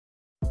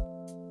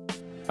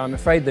I'm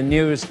afraid the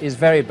news is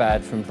very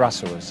bad from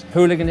Brussels.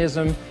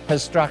 Hooliganism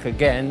has struck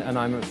again, and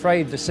I'm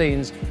afraid the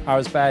scenes are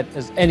as bad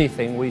as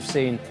anything we've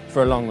seen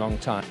for a long, long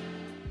time.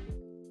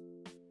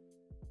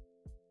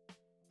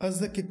 As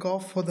the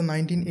kickoff for the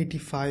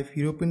 1985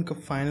 European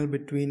Cup final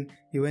between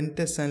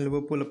Juventus and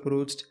Liverpool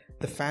approached,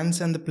 the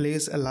fans and the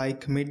players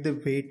alike made their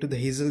way to the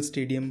Heysel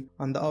Stadium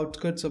on the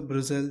outskirts of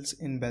Brussels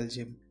in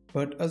Belgium.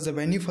 But as the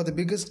venue for the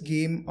biggest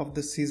game of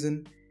the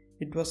season,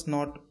 it was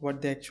not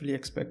what they actually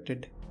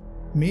expected.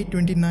 May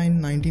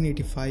 29,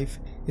 1985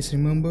 is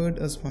remembered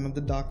as one of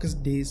the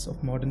darkest days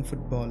of modern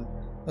football,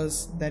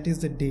 as that is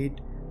the date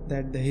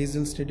that the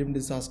Heysel Stadium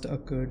disaster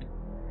occurred.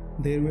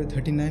 There were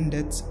 39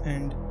 deaths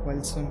and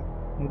while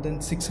more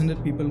than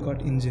 600 people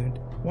got injured.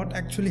 What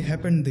actually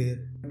happened there?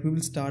 We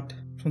will start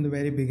from the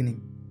very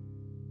beginning.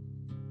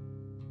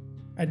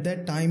 At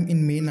that time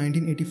in May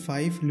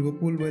 1985,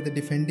 Liverpool were the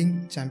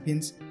defending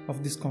champions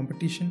of this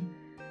competition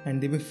and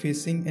they were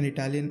facing an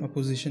Italian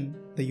opposition,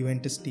 the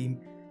Juventus team.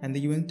 And the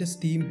Juventus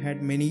team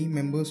had many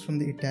members from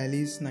the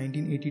Italy's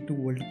 1982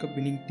 World Cup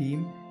winning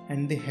team,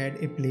 and they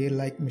had a player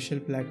like Michel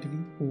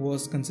Platini who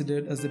was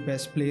considered as the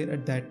best player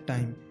at that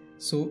time.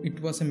 So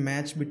it was a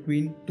match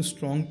between two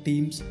strong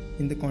teams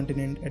in the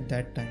continent at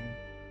that time.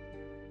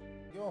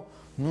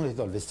 Nous on était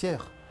dans le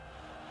vestiaire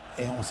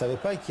et on savait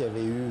pas qu'il y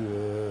avait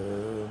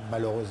eu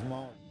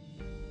malheureusement.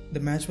 The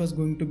match was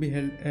going to be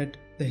held at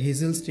the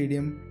Heysel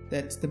Stadium,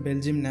 that's the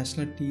Belgium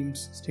national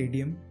team's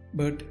stadium.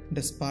 But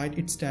despite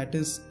its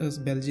status as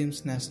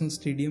Belgium's national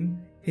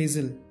stadium,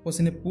 Heysel was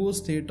in a poor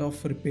state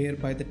of repair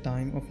by the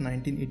time of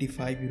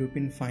 1985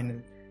 European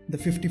final. The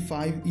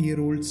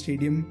 55-year-old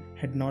stadium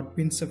had not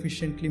been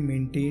sufficiently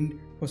maintained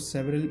for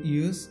several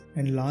years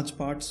and large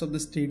parts of the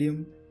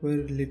stadium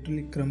were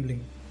literally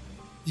crumbling.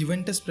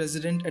 Juventus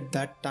president at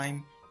that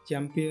time,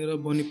 Giampiero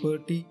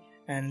Boniperti,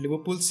 and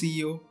Liverpool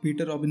CEO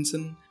Peter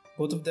Robinson,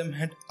 both of them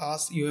had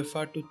asked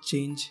UEFA to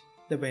change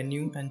the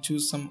venue and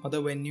choose some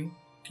other venue,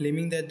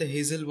 claiming that the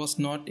Heysel was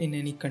not in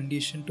any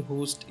condition to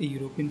host a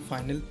European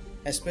final,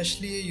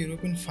 especially a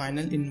European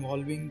final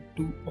involving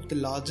two of the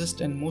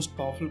largest and most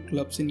powerful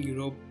clubs in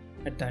Europe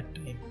at that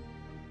time.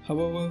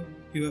 However,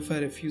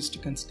 UEFA refused to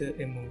consider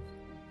a move,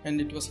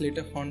 and it was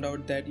later found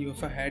out that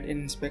UEFA had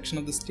an inspection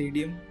of the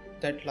stadium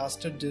that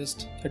lasted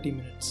just 30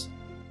 minutes.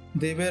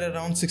 There were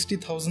around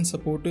 60,000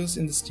 supporters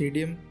in the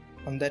stadium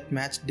on that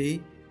match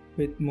day,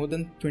 with more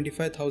than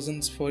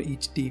 25,000 for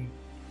each team.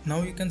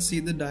 Now you can see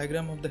the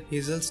diagram of the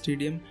Heysel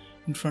Stadium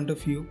in front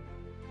of you.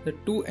 The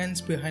two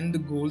ends behind the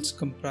goals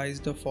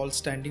comprised of all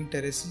standing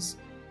terraces,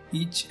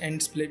 each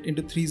end split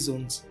into three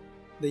zones.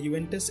 The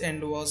Juventus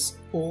end was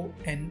O,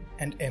 N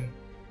and M,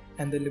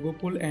 and the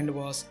Liverpool end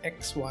was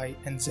X, Y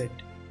and Z.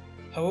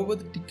 However,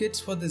 the tickets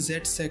for the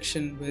Z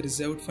section were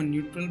reserved for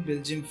neutral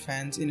Belgium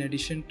fans in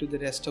addition to the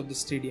rest of the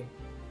stadium.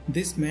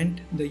 This meant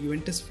the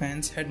Juventus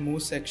fans had more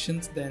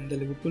sections than the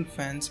Liverpool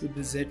fans, with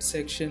the Z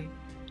section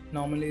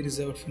normally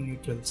reserved for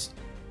neutrals.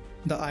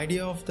 The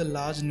idea of the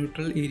large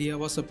neutral area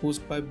was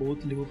opposed by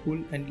both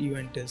Liverpool and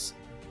Juventus,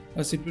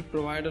 as it would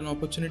provide an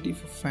opportunity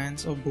for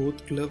fans of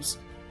both clubs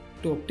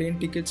to obtain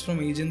tickets from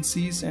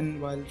agencies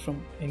and while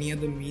from any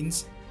other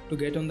means to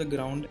get on the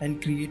ground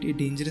and create a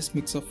dangerous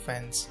mix of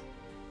fans.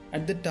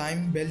 At the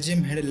time,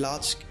 Belgium had a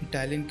large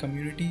Italian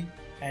community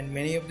and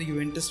many of the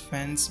Juventus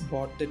fans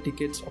bought the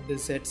tickets of the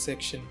Z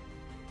section.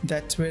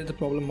 That's where the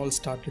problem all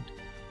started.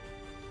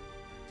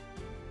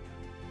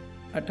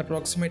 At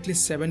approximately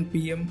 7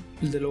 p.m.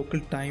 the local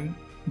time,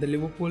 the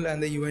Liverpool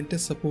and the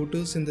Juventus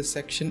supporters in the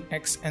section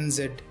X and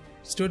Z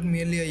stood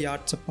merely a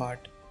yards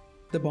apart.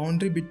 The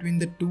boundary between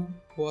the two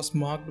was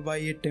marked by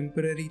a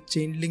temporary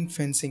chain link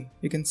fencing,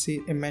 you can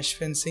say a mesh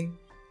fencing,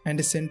 and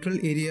a central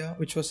area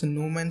which was a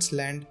no man's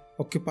land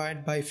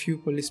occupied by a few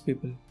police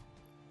people.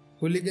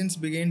 Hooligans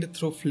began to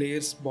throw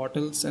flares,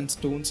 bottles and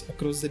stones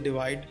across the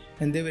divide,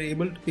 and they were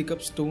able to pick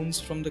up stones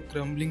from the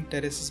crumbling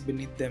terraces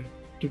beneath them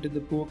due to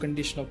the poor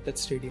condition of that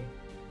stadium.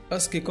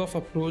 As kickoff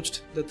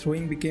approached, the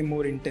throwing became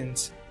more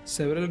intense.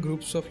 Several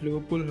groups of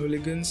Liverpool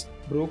hooligans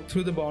broke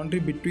through the boundary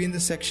between the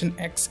section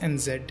X and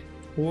Z,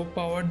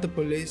 overpowered the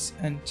police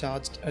and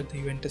charged at the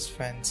Juventus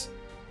fans.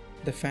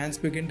 The fans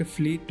began to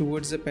flee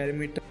towards the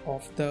perimeter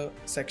of the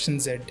section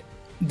Z.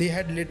 They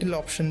had little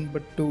option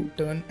but to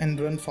turn and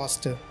run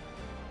faster.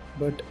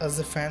 But as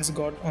the fans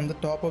got on the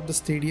top of the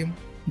stadium,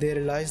 they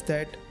realized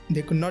that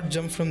they could not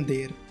jump from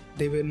there.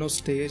 There were no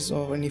stairs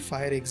or any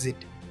fire exit.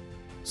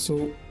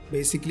 So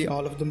basically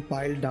all of them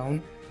piled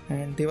down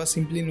and there was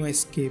simply no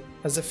escape.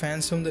 As the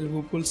fans from the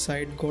Liverpool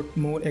side got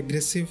more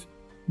aggressive,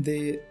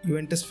 the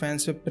Juventus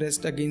fans were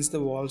pressed against the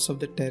walls of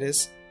the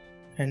terrace,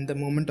 and the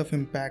moment of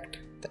impact,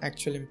 the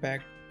actual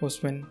impact,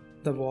 was when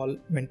the wall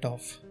went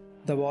off.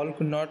 The wall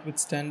could not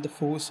withstand the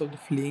force of the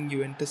fleeing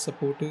Juventus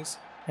supporters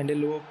and a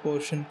lower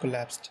portion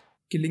collapsed,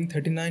 killing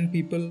 39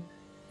 people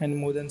and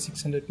more than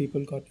 600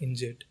 people got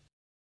injured.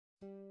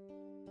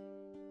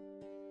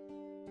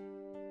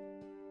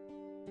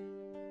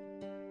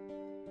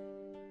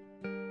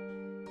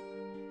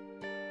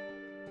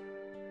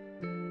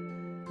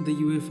 The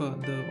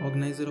UEFA, the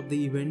organizer of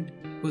the event,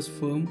 was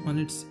firm on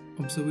its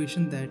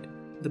observation that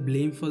the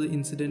blame for the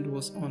incident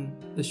was on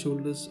the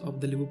shoulders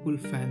of the Liverpool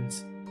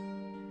fans.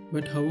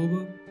 But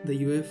however, the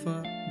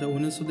UEFA, the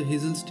owners of the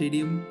Heysel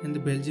Stadium and the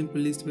Belgian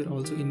police were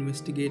also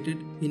investigated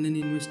in an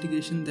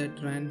investigation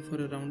that ran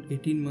for around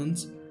 18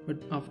 months.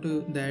 But after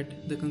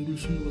that, the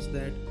conclusion was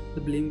that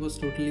the blame was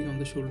totally on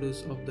the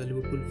shoulders of the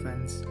Liverpool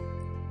fans.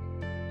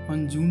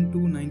 On June 2,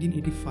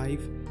 1985,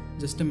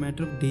 just a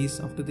matter of days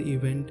after the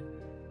event,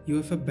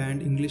 UEFA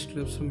banned English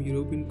clubs from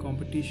European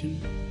competition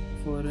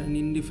for an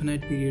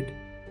indefinite period.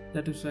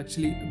 That was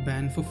actually a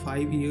ban for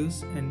 5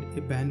 years and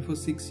a ban for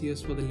 6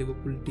 years for the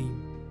Liverpool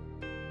team.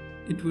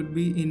 It would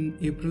be in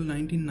April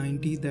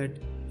 1990 that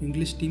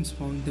English teams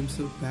found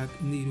themselves back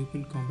in the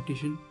European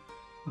competition,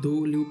 though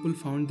Liverpool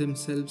found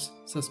themselves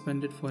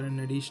suspended for an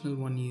additional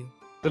 1 year.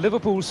 The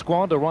Liverpool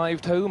squad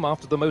arrived home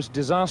after the most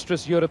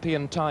disastrous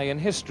European tie in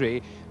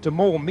history to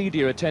more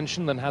media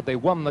attention than had they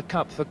won the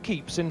cup for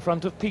keeps in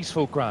front of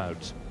peaceful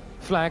crowds.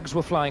 Flags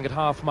were flying at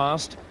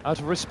half-mast out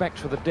of respect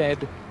for the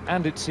dead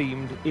and, it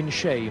seemed, in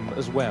shame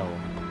as well.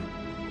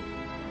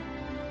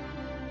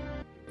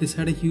 This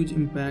had a huge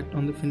impact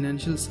on the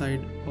financial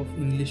side of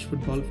English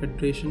Football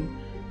Federation,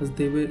 as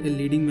they were a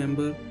leading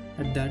member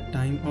at that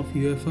time of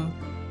UEFA,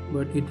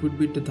 but it would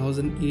be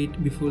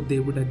 2008 before they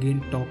would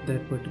again top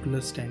that particular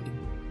standing.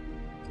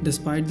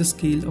 Despite the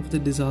scale of the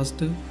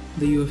disaster,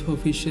 the UEFA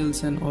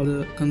officials and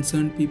other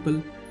concerned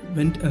people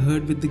went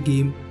ahead with the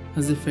game,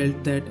 as they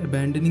felt that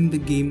abandoning the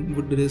game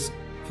would risk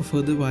for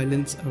further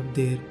violence out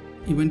there.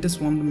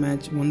 Juventus won the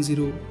match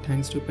 1-0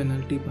 thanks to a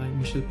penalty by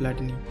Michel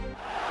Platini.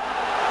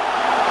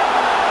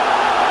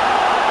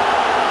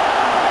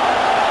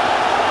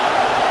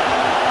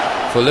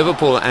 For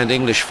Liverpool and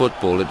English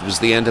football, it was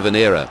the end of an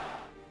era.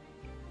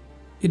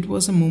 It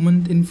was a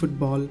moment in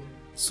football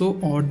so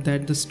odd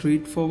that the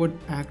straightforward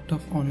act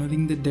of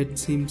honouring the dead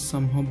seemed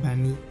somehow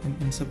banal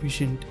and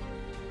insufficient.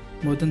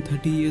 More than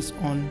 30 years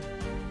on,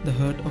 the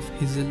hurt of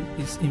Heysel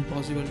is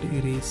impossible to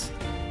erase.